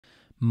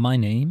My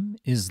name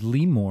is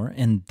Lee Moore,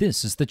 and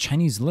this is the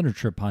Chinese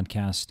Literature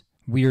Podcast.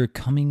 We are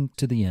coming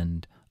to the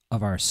end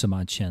of our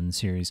Summa Chen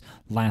series.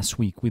 Last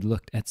week, we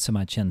looked at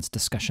Sima Qian's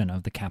discussion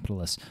of the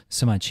capitalists,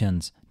 Sima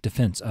Qian's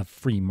defense of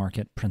free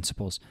market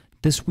principles.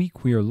 This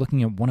week, we are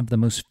looking at one of the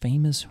most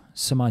famous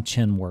Sima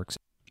Qian works,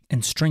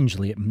 and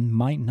strangely, it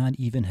might not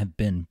even have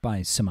been by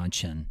Sima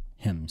Qian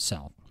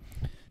himself.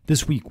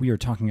 This week, we are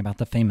talking about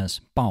the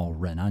famous Bao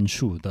Ren An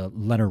Shu, the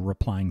letter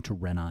replying to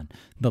Ren An,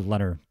 the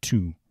letter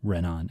to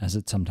Ren An, as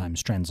it's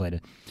sometimes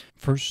translated.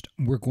 First,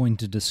 we're going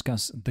to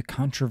discuss the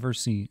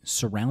controversy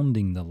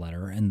surrounding the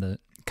letter and the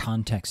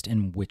context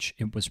in which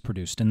it was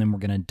produced, and then we're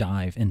going to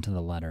dive into the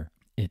letter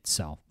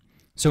itself.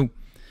 So,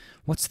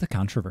 what's the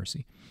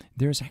controversy?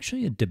 There's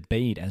actually a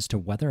debate as to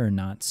whether or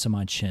not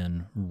Sima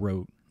Qian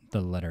wrote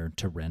the letter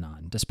to Ren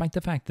An, despite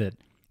the fact that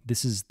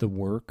this is the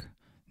work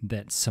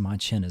that Sima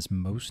Qian is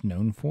most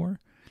known for.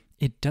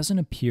 It doesn't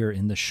appear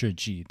in the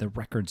Shiji, the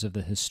records of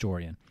the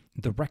historian.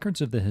 The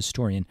records of the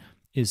historian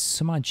is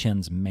Sima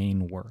Qian's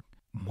main work.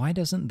 Why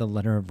doesn't the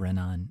letter of Ren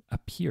An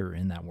appear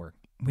in that work?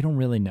 We don't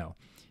really know.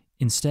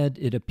 Instead,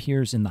 it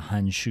appears in the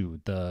Han Shu,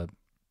 the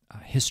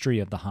history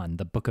of the Han,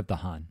 the Book of the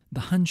Han. The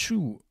Han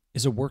Shu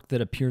is a work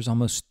that appears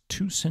almost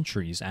 2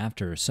 centuries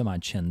after Sima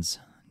Qian's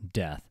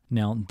death.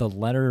 Now, the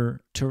letter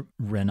to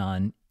Ren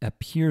An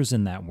appears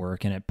in that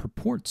work, and it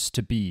purports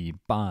to be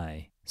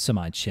by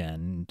Sima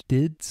Qian.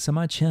 Did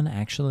Sima Qian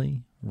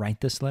actually write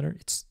this letter?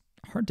 It's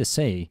hard to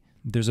say.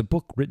 There's a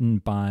book written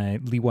by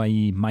Li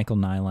Wai, Michael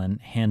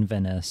Nyland, Han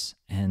Venice,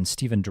 and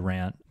Stephen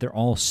Durant. They're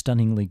all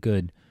stunningly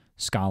good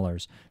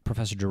scholars.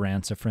 Professor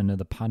Durant's a friend of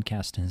the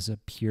podcast and has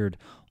appeared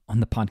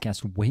on the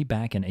podcast way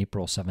back in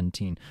April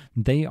 17.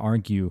 They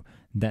argue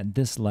that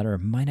this letter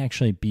might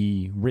actually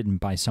be written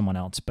by someone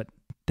else, but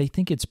they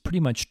think it's pretty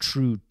much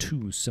true to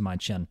Sima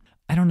Qian.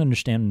 I don't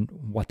understand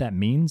what that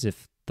means.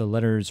 If the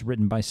letter is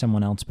written by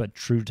someone else but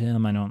true to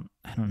him, I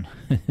don't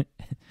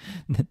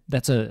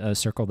that's a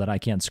circle that I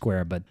can't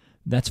square, but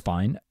that's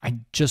fine. I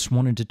just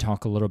wanted to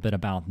talk a little bit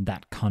about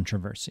that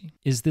controversy.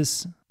 Is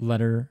this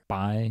letter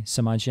by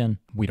Sima Qian?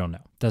 We don't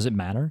know. Does it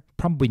matter?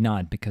 Probably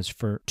not, because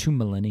for 2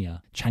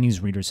 millennia, Chinese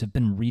readers have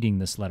been reading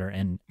this letter,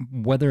 and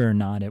whether or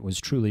not it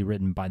was truly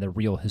written by the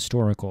real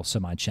historical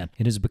Sima Qian,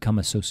 it has become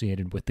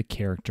associated with the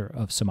character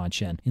of Sima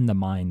Qian in the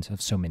minds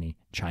of so many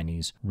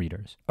Chinese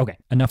readers. Okay,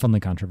 enough on the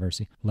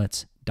controversy.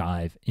 Let's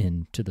dive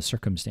into the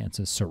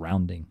circumstances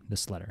surrounding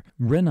this letter.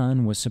 Ren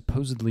An was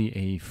supposedly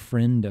a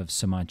friend of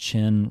Sima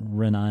Qian.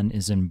 Ren An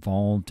is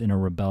involved in a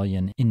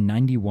rebellion in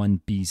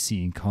 91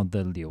 BC called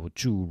the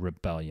Liuzhu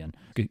Rebellion.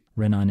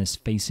 Ren An is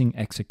facing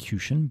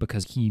execution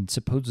because he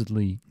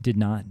supposedly did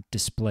not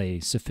display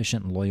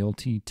sufficient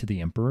loyalty to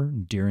the emperor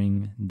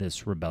during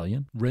this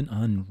rebellion. Ren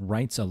An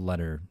writes a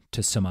letter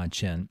to Sima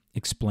Qian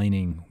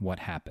explaining what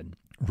happened.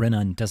 Ren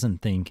An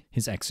doesn't think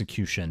his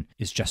execution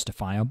is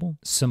justifiable.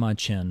 Sima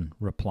Qian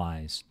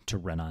replies to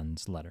Ren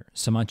An's letter.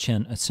 Sima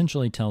Qian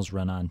essentially tells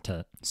Ren An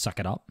to suck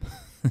it up,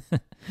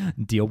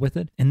 deal with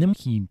it, and then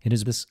it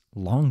is this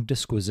long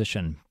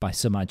disquisition by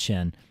Sima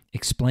Qian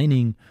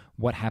explaining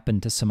what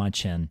happened to Sima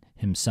Qian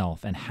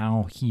himself and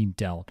how he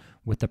dealt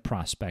with the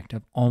prospect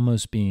of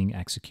almost being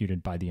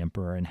executed by the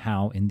emperor, and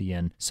how, in the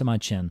end, Sima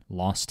Qian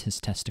lost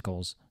his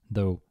testicles,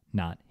 though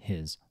not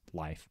his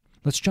life.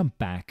 Let's jump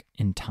back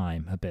in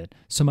time a bit.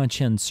 Sima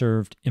Qian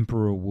served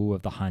Emperor Wu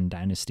of the Han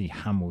Dynasty,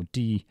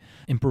 Hamudi.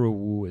 Emperor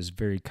Wu is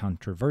very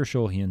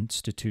controversial. He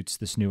institutes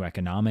this new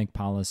economic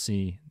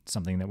policy,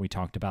 something that we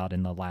talked about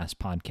in the last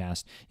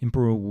podcast.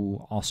 Emperor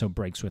Wu also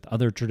breaks with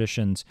other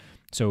traditions.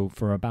 So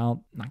for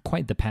about not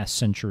quite the past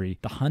century,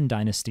 the Han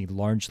Dynasty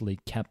largely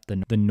kept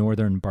the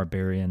northern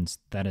barbarians,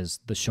 that is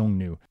the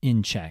Xiongnu,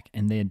 in check.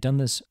 And they had done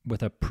this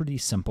with a pretty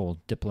simple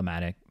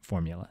diplomatic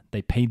formula.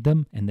 They paid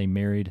them and they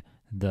married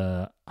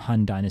the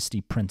Han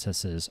Dynasty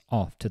princesses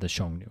off to the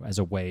Xiongnu as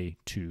a way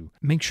to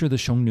make sure the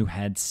Xiongnu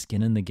had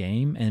skin in the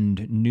game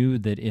and knew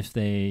that if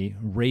they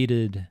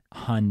raided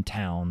Han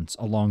towns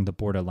along the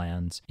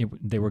borderlands,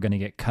 they were going to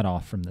get cut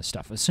off from this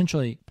stuff.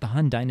 Essentially, the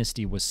Han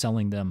Dynasty was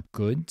selling them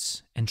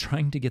goods and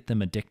trying to get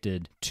them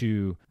addicted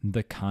to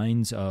the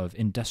kinds of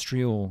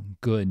industrial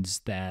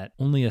goods that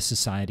only a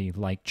society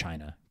like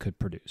China could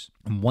produce.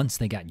 And once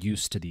they got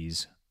used to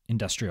these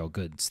industrial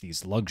goods,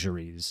 these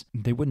luxuries,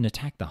 they wouldn't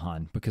attack the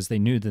Han because they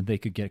knew that they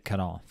could get cut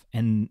off.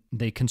 And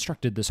they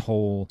constructed this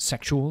whole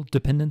sexual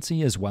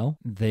dependency as well.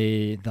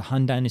 The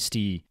Han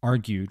Dynasty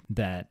argued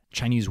that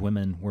Chinese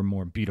women were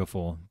more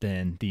beautiful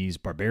than these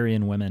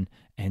barbarian women,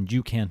 and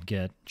you can't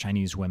get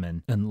Chinese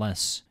women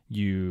unless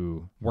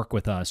you work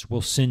with us.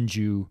 We'll send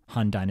you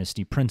Han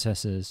Dynasty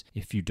princesses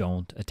if you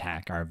don't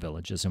attack our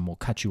villages, and we'll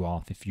cut you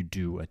off if you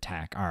do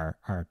attack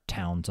our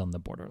towns on the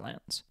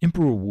borderlands.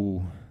 Emperor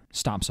Wu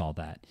stops all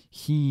that.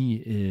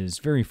 He is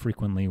very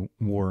frequently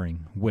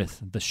warring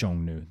with the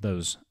Xiongnu,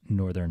 those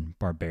northern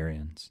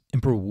barbarians.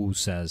 Emperor Wu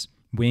says,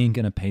 We ain't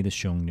going to pay the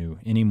Xiongnu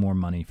any more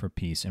money for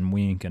peace, and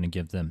we ain't going to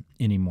give them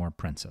any more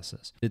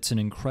princesses. It's an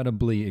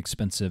incredibly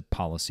expensive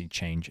policy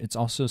change. It's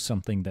also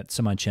something that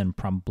Sima Qian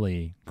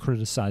probably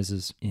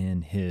criticizes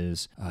in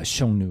his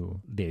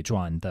Xiongnu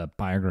Liezhuan, the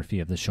biography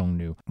of the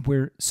Xiongnu,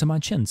 where Sima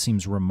Qian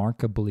seems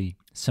remarkably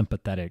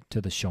sympathetic to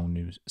the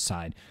Xiongnu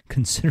side,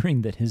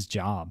 considering that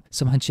Sima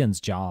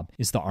Qian's job,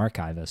 is the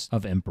archivist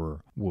of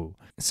Emperor Wu.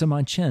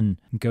 Sima Qian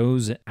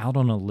goes out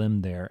on a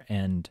limb there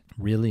and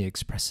really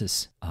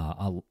expresses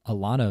a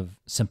lot of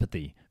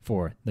sympathy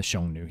for the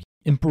Xiongnu.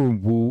 Emperor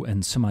Wu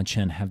and Sima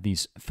Qian have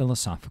these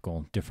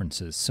philosophical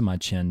differences. Sima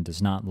Qian does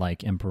not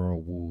like Emperor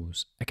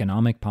Wu's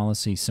economic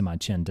policy. Sima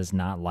Qian does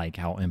not like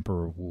how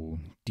Emperor Wu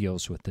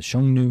deals with the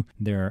Xiongnu.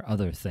 There are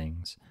other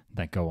things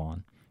that go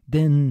on.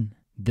 Then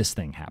this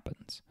thing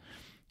happens.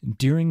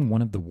 During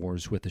one of the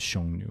wars with the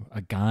Xiongnu,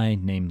 a guy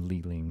named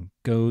Li Ling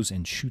goes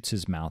and shoots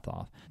his mouth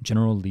off.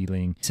 General Li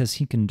Ling says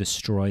he can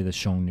destroy the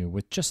Xiongnu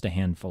with just a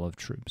handful of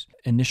troops.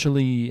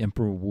 Initially,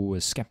 Emperor Wu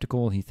is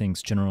skeptical. He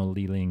thinks General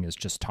Li Ling is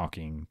just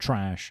talking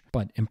trash.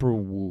 But Emperor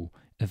Wu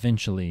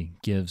eventually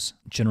gives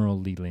General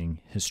Li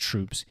Ling his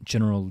troops.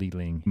 General Li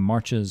Ling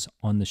marches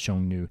on the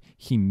Xiongnu.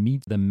 He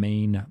meets the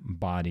main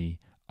body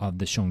of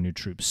the Xiongnu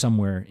troops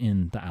somewhere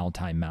in the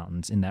Altai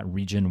Mountains, in that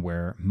region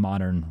where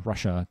modern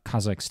Russia,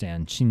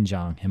 Kazakhstan,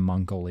 Xinjiang, and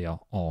Mongolia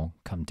all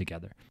come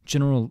together.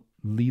 General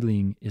Li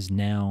Ling is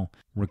now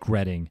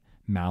regretting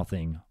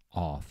mouthing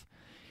off.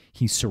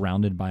 He's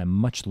surrounded by a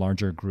much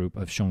larger group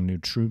of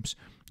Xiongnu troops.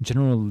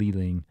 General Li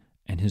Ling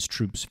and his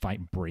troops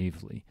fight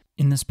bravely.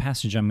 In this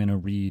passage I'm going to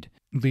read,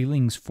 Li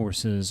Ling's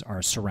forces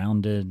are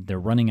surrounded, they're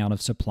running out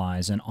of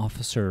supplies. An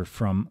officer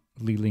from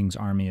Li Ling's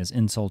army is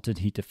insulted.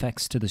 He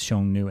defects to the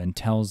Xiongnu and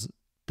tells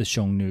the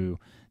Xiongnu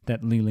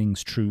that Li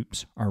Ling's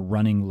troops are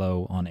running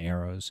low on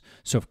arrows.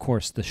 So of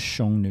course the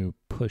Xiongnu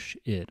push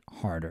it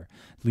harder.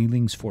 Li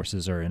Ling's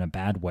forces are in a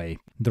bad way.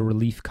 The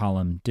relief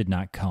column did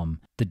not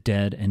come. The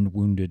dead and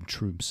wounded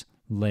troops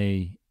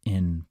lay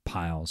in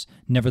piles.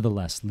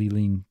 Nevertheless, Li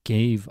Ling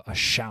gave a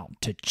shout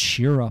to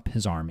cheer up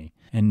his army,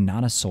 and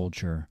not a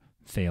soldier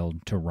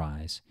failed to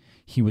rise.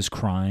 He was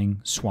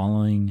crying,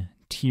 swallowing,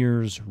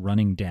 tears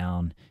running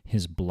down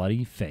his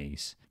bloody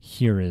face.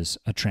 Here's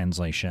my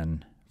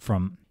translation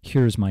from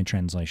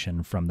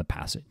the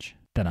passage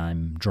that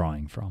I'm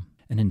drawing from.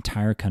 An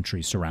entire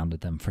country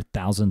surrounded them. For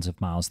thousands of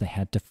miles they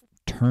had to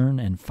turn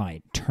and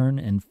fight.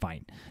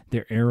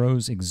 Their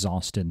arrows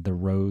exhausted, the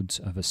roads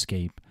of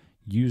escape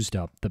used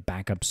up. The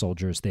backup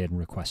soldiers they had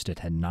requested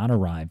had not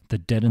arrived. The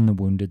dead and the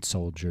wounded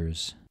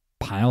soldiers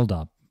piled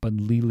up, but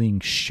Li Ling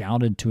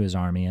shouted to his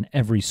army, and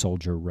every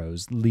soldier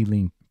rose. Li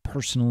Ling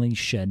personally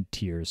shed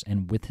tears,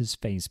 and with his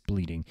face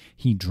bleeding,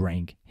 he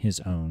drank his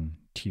own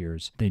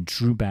tears. They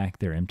drew back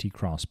their empty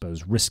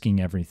crossbows,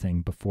 risking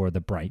everything before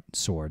the bright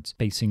swords.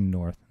 Facing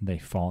north, they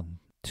fought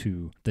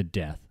to the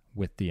death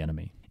with the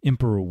enemy.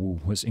 Emperor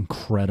Wu was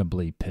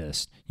incredibly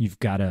pissed. You've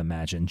got to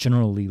imagine,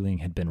 General Li Ling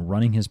had been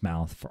running his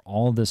mouth for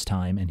all this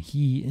time, and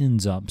he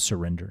ends up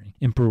surrendering.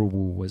 Emperor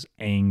Wu was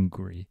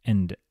angry,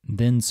 and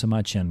then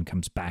Sima Qian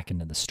comes back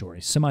into the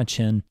story. Sima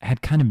Qian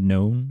had kind of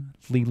known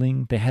Li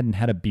Ling. They hadn't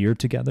had a beer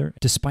together.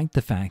 Despite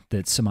the fact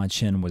that Sima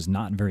Qian was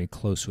not very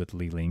close with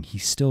Li Ling, he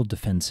still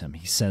defends him.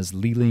 He says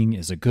Li Ling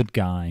is a good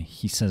guy.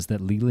 He says that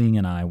Li Ling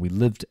and we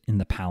lived in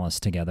the palace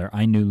together.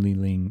 I knew Li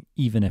Ling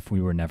even if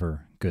we were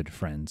never good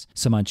friends.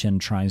 Sima Qian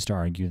tries to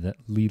argue that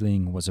Li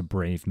Ling was a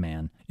brave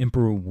man.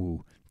 Emperor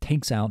Wu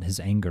takes out his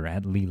anger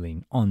at Li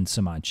Ling on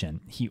Sima Qian.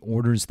 He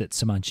orders that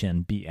Sima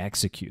Qian be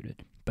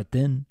executed. But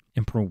then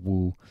Emperor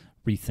Wu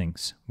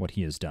rethinks what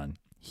he has done.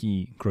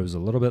 He grows a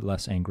little bit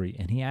less angry,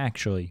 and he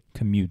actually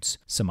commutes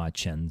Sima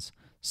Qian's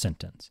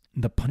sentence.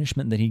 The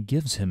punishment that he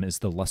gives him is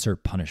the lesser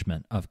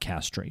punishment of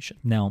castration.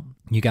 Now,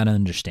 you got to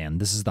understand,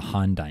 this is the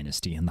Han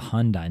Dynasty. In the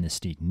Han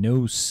Dynasty,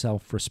 no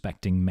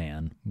self-respecting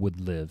man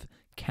would live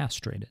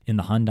castrated. In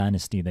the Han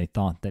Dynasty, they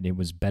thought that it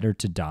was better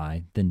to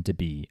die than to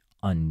be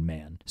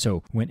unmanned.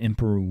 So when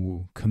Emperor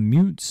Wu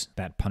commutes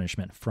that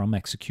punishment from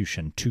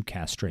execution to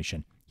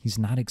castration, he's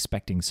not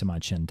expecting Sima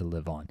Qian to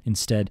live on.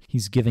 Instead,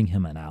 he's giving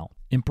him an out.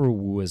 Emperor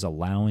Wu is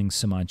allowing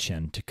Sima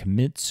Qian to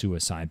commit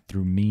suicide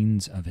through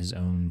means of his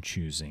own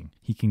choosing.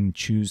 He can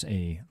choose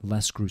a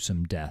less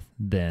gruesome death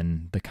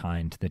than the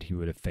kind that he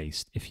would have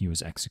faced if he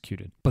was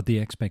executed. But the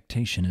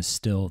expectation is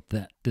still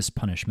that this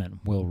punishment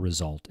will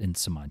result in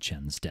Sima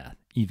Qian's death,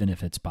 even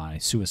if it's by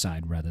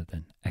suicide rather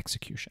than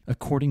execution.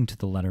 According to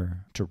the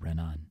letter to Ren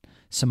An,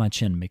 Sima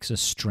Qian makes a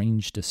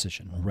strange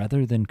decision.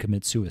 Rather than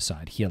commit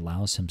suicide, he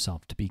allows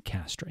himself to be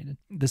castrated.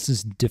 This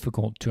is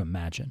difficult to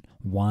imagine.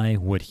 Why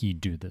would he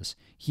do this?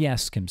 He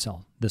asks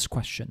himself this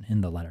question in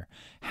the letter.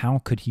 How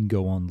could he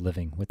go on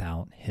living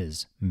without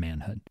his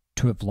manhood?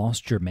 To have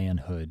lost your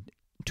manhood,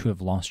 to have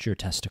lost your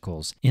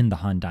testicles in the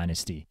Han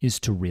Dynasty is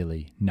to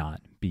really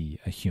not be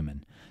a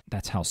human.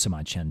 That's how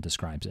Sima Qian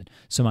describes it.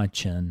 Sima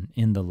Qian,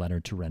 in the letter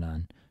to Ren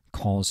An,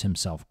 calls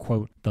himself,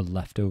 quote, the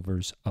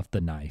leftovers of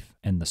the knife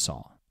and the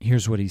saw.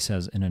 Here's what he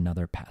says in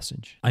another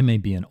passage. I may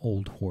be an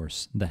old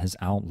horse that has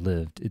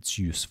outlived its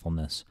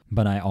usefulness,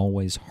 but I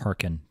always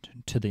hearken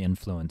to the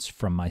influence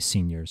from my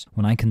seniors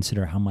when I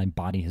consider how my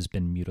body has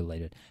been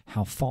mutilated,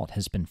 how fault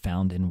has been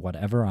found in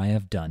whatever I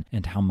have done,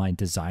 and how my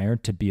desire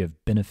to be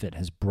of benefit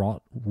has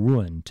brought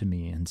ruin to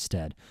me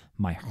instead.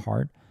 My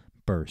heart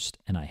burst,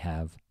 and I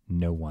have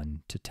no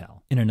one to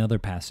tell. In another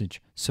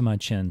passage, Sima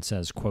Qian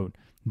says, quote,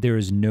 there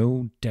is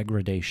no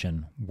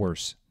degradation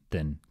worse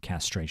than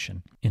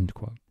castration, end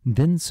quote.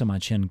 Then Sima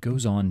Qian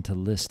goes on to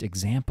list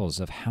examples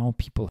of how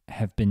people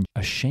have been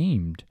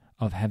ashamed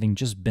of having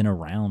just been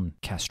around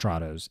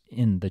castrados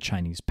in the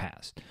Chinese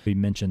past. He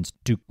mentions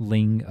Duke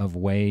Ling of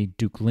Wei.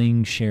 Duke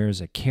Ling shares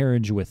a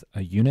carriage with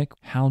a eunuch.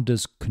 How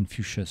does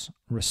Confucius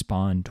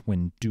respond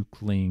when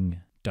Duke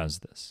Ling does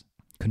this?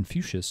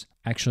 Confucius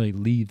actually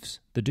leaves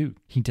the Duke.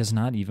 He does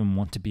not even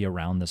want to be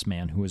around this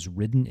man who is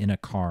ridden in a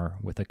car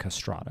with a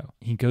castrato.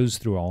 He goes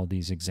through all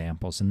these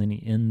examples, and then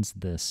he ends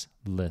this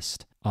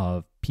list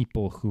of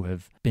people who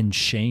have been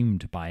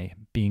shamed by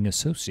being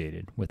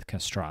associated with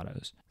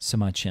castratos.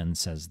 Sima Qian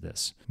says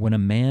this, when a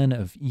man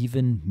of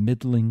even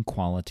middling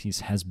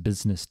qualities has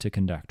business to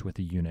conduct with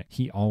a eunuch,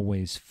 he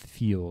always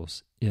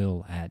feels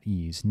ill at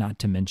ease, not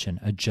to mention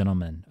a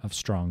gentleman of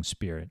strong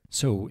spirit.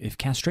 So if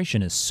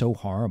castration is so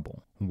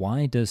horrible,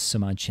 why does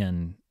Sima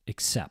Qian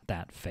accept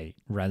that fate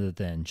rather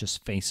than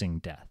just facing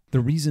death? The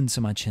reason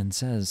Sima Qian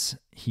says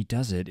he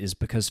does it is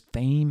because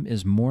fame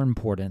is more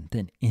important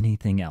than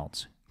anything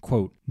else.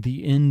 Quote,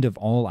 the end of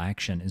all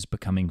action is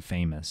becoming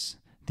famous.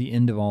 The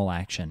end of all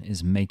action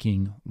is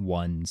making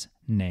one's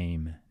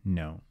name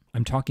known.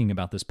 I'm talking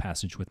about this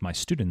passage with my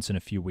students in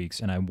a few weeks,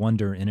 and I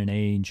wonder in an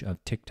age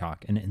of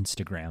TikTok and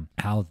Instagram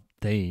how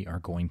they are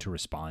going to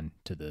respond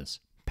to this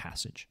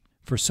passage.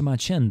 For Sima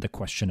Qian, the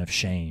question of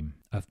shame,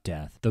 of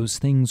death, those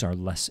things are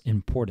less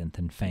important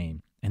than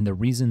fame. And the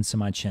reason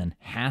Sima Qian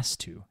has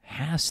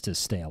to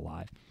stay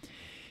alive,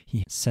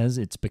 he says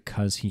it's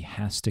because he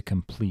has to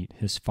complete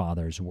his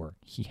father's work.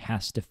 He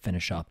has to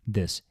finish up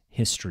this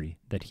history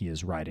that he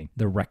is writing,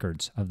 the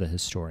records of the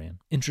historian.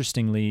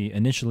 Interestingly,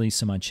 initially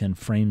Sima Qian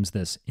frames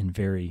this in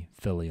very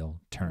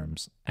filial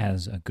terms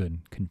as a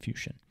good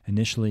Confucian.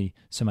 Initially,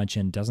 Sima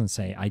Qian doesn't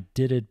say, I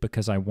did it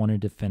because I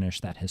wanted to finish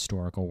that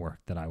historical work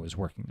that I was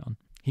working on.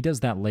 He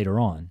does that later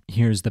on.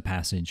 Here's the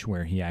passage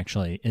where he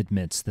actually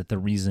admits that the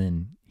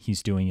reason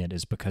he's doing it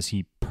is because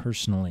he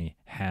personally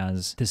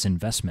has this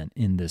investment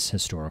in this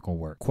historical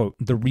work. Quote,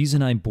 the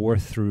reason I bore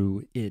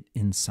through it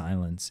in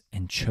silence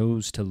and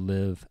chose to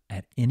live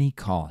at any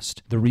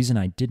cost, the reason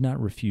I did not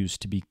refuse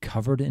to be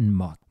covered in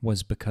muck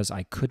was because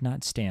I could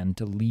not stand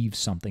to leave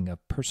something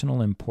of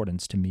personal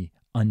importance to me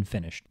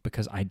unfinished,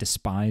 because I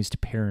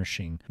despised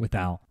perishing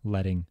without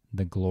letting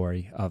the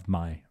glory of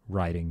my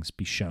writings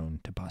be shown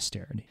to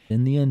posterity.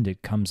 In the end,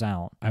 it comes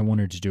out, I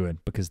wanted to do it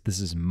because this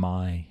is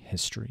my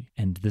history,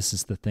 and this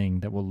is the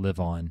thing that will live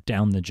on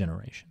down the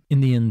generation.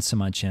 In the end,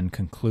 Sima Qian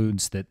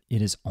concludes that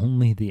it is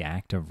only the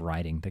act of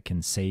writing that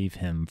can save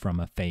him from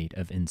a fate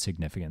of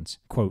insignificance.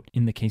 Quote,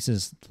 in the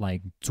cases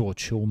like Zuo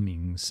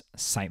Qiuming's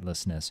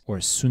sightlessness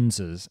or Sun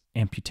Tzu's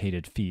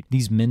amputated feet,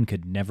 these men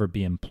could never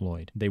be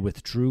employed. They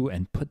withdrew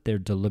and put their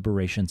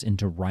deliberations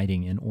into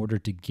writing in order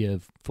to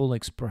give full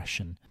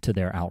expression to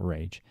their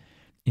outrage,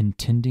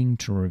 intending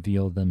to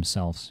reveal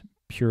themselves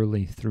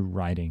purely through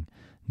writing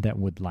that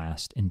would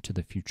last into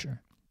the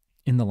future.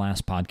 In the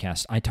last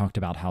podcast, I talked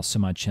about how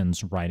Sima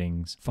Qian's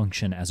writings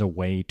function as a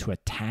way to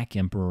attack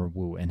Emperor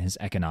Wu and his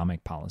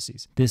economic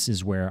policies. This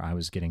is where I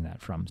was getting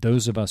that from.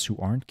 Those of us who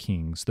aren't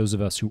kings, those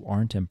of us who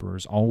aren't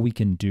emperors, all we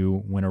can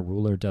do when a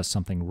ruler does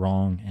something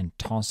wrong and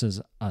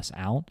tosses us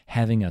out,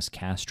 having us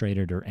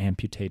castrated or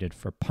amputated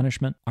for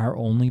punishment, our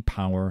only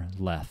power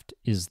left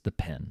is the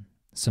pen.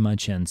 Sima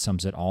Qian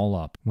sums it all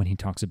up when he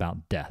talks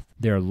about death.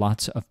 There are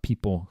lots of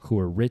people who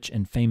are rich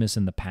and famous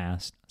in the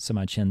past,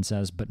 Sima Qian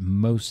says, but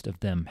most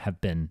of them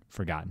have been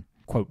forgotten.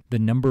 Quote, the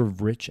number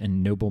of rich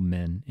and noble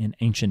men in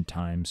ancient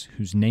times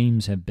whose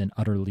names have been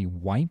utterly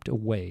wiped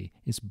away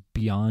is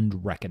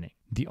beyond reckoning.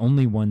 The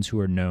only ones who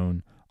are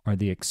known are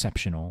the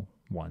exceptional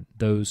ones,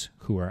 those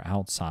who are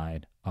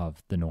outside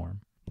of the norm.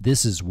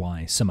 This is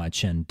why Sima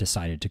Qian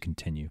decided to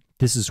continue.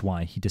 This is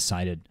why he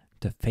decided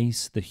to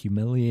face the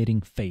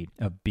humiliating fate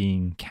of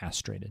being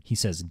castrated. He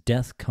says,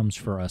 death comes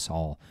for us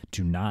all.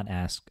 Do not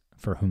ask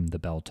for whom the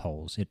bell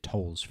tolls. It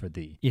tolls for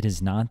thee. It is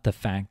not the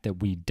fact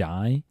that we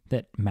die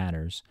that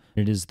matters.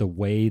 It is the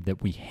way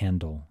that we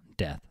handle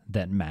death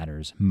that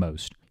matters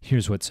most.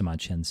 Here's what Sima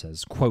Qian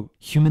says, quote,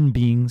 human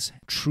beings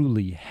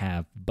truly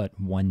have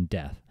but one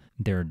death.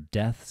 There are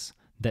deaths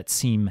that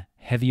seem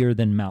heavier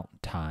than Mount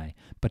Tai,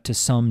 but to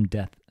some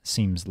death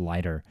seems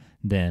lighter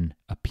than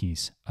a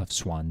piece of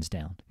swan's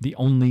down. The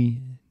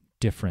only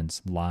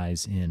difference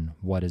lies in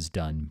what is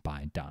done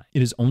by dying.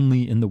 It is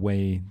only in the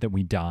way that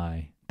we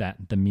die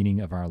that the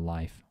meaning of our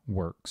life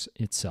works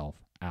itself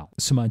out.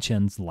 Sima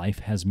Qian's life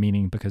has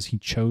meaning because he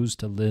chose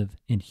to live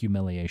in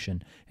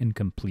humiliation and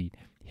complete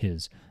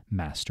his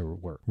master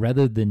work,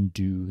 rather than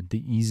do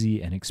the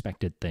easy and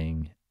expected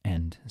thing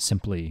and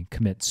simply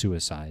commit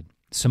suicide.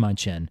 Sima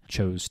Qian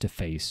chose to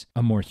face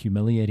a more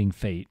humiliating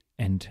fate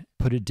and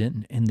put a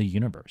dent in the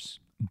universe.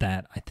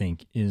 That, I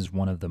think, is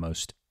one of the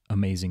most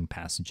amazing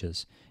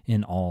passages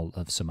in all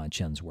of Sima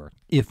Qian's work.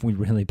 If we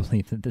really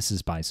believe that this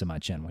is by Sima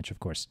Qian, which of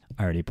course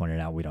I already pointed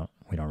out we don't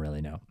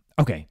really know.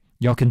 Okay,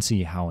 y'all can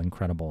see how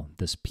incredible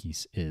this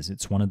piece is.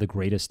 It's one of the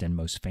greatest and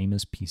most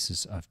famous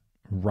pieces of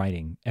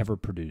writing ever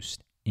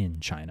produced in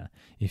China.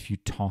 If you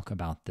talk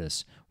about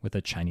this with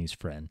a Chinese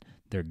friend,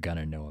 they're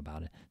gonna know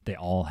about it. They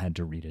all had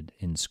to read it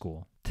in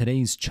school.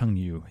 Today's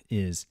Chengyu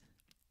is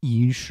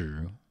以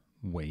史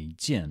为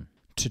鉴,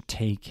 to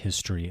take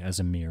history as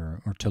a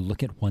mirror, or to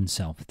look at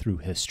oneself through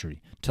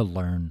history, to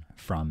learn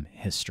from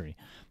history.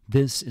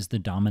 This is the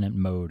dominant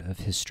mode of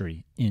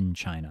history in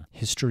China.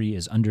 History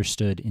is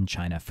understood in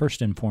China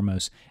first and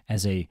foremost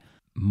as a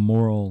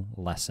moral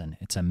lesson.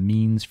 It's a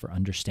means for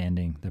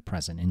understanding the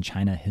present. In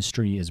China,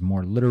 history is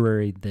more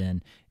literary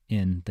than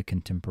in the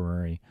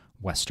contemporary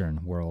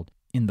Western world.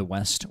 In the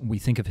West, we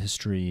think of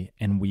history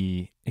and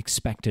we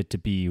expect it to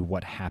be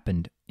what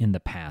happened in the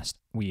past.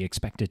 We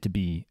expect it to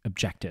be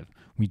objective.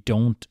 We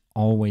don't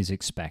always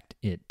expect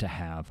it to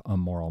have a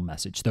moral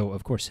message, though,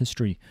 of course,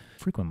 history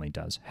frequently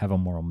does have a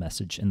moral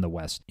message in the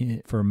West.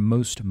 For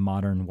most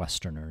modern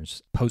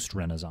Westerners,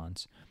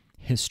 post-Renaissance,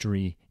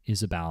 history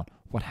is about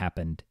what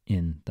happened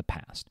in the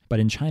past.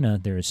 But in China,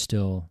 there is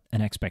still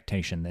an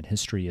expectation that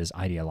history is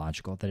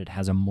ideological, that it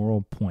has a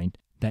moral point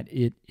that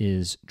it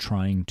is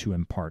trying to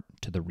impart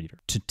to the reader.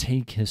 To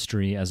take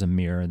history as a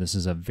mirror, this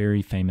is a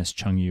very famous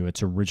Chengyu.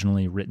 It's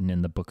originally written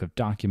in the Book of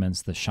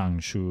Documents, the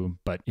Shangshu,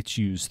 but it's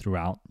used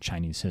throughout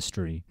Chinese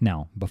history.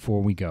 Now,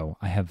 before we go,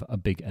 I have a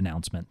big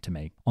announcement to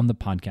make. On the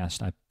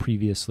podcast, I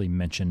previously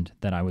mentioned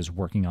that I was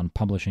working on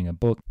publishing a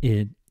book.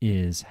 It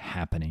is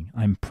happening.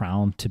 I'm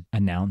proud to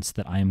announce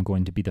that I am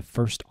going to be the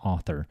first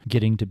author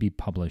getting to be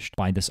published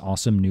by this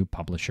awesome new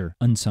publisher,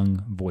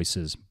 Unsung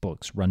Voices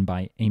Books, run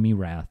by Amy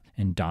Rath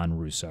and Don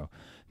Russo.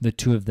 The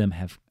two of them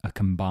have a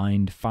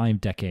combined 5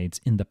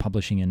 decades in the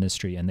publishing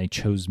industry, and they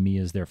chose me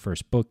as their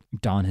first book.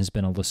 Don has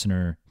been a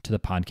listener to the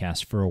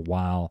podcast for a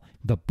while.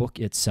 The book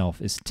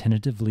itself is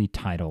tentatively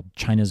titled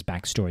China's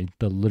Backstory,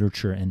 the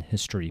Literature and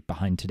History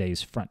Behind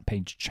Today's Front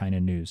Page China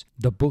News.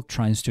 The book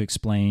tries to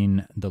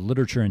explain the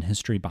literature and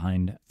history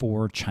behind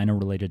 4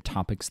 China-related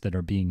topics that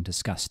are being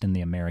discussed in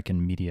the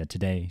American media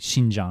today: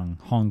 Xinjiang,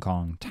 Hong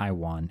Kong,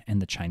 Taiwan,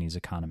 and the Chinese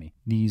economy.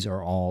 These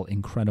are all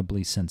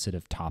incredibly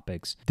sensitive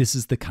topics. This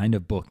is the kind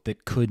of book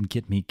that could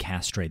get me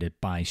castrated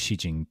by Xi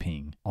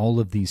Jinping. All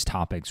of these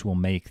topics will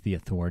make the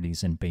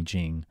authorities in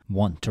Beijing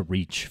want to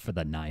reach for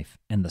the knife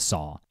and the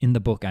saw. In the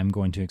book, I'm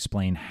going to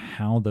explain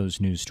how those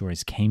news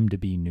stories came to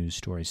be news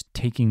stories,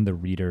 taking the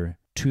reader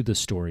to the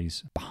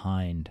stories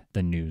behind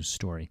the news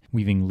story,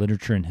 weaving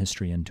literature and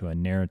history into a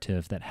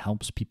narrative that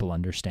helps people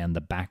understand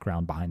the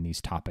background behind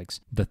these topics,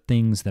 the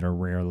things that are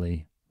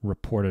rarely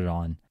reported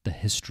on, the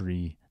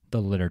history,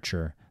 the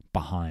literature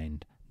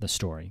behind the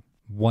story.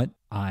 What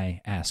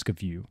I ask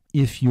of you,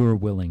 if you're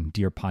willing,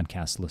 dear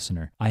podcast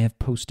listener, I have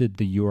posted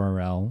the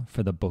URL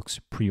for the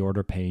book's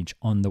pre-order page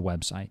on the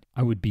website.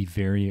 I would be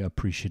very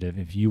appreciative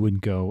if you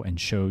would go and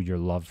show your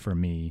love for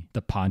me,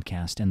 the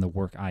podcast, and the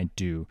work I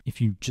do,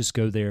 if you just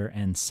go there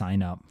and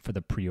sign up for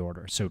the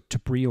pre-order. So to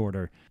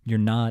pre-order, you're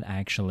not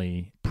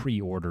actually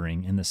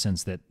pre-ordering in the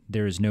sense that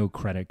there is no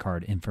credit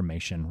card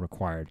information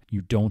required.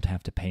 You don't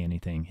have to pay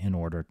anything in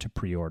order to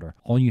pre-order.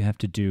 All you have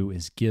to do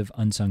is give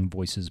Unsung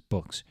Voices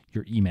Books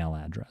your email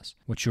address.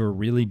 What you're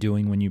really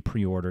doing when you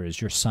pre-order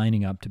is you're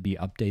signing up to be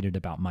updated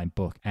about my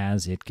book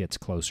as it gets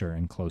closer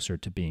and closer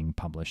to being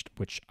published,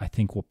 which I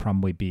think will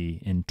probably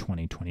be in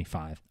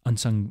 2025.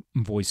 Unsung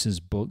Voices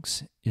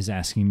Books is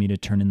asking me to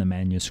turn in the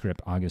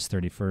manuscript August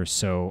 31st,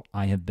 so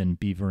I have been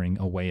beavering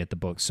away at the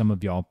book. Some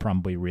of y'all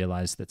probably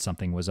realized that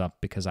something was up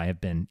because I have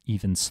been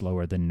even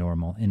slower than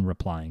normal in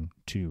replying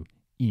to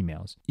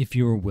emails. If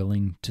you're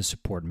willing to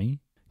support me,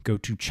 go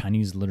to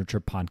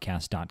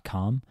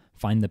ChineseLiteraturePodcast.com,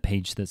 find the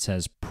page that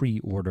says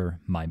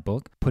pre-order my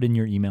book, put in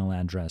your email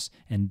address,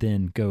 and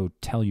then go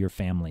tell your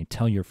family,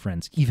 tell your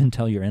friends, even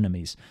tell your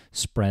enemies.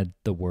 Spread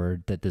the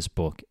word that this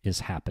book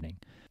is happening.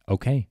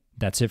 Okay,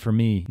 that's it for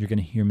me. You're going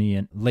to hear me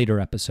in later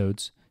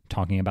episodes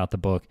talking about the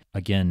book.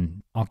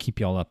 Again, I'll keep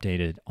y'all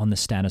updated on the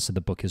status of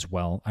the book as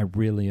well. I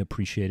really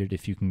appreciate it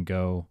if you can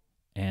go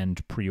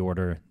and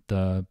pre-order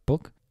the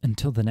book.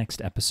 Until the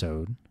next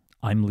episode,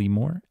 I'm Lee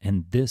Moore,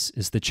 and this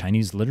is the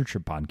Chinese Literature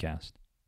Podcast.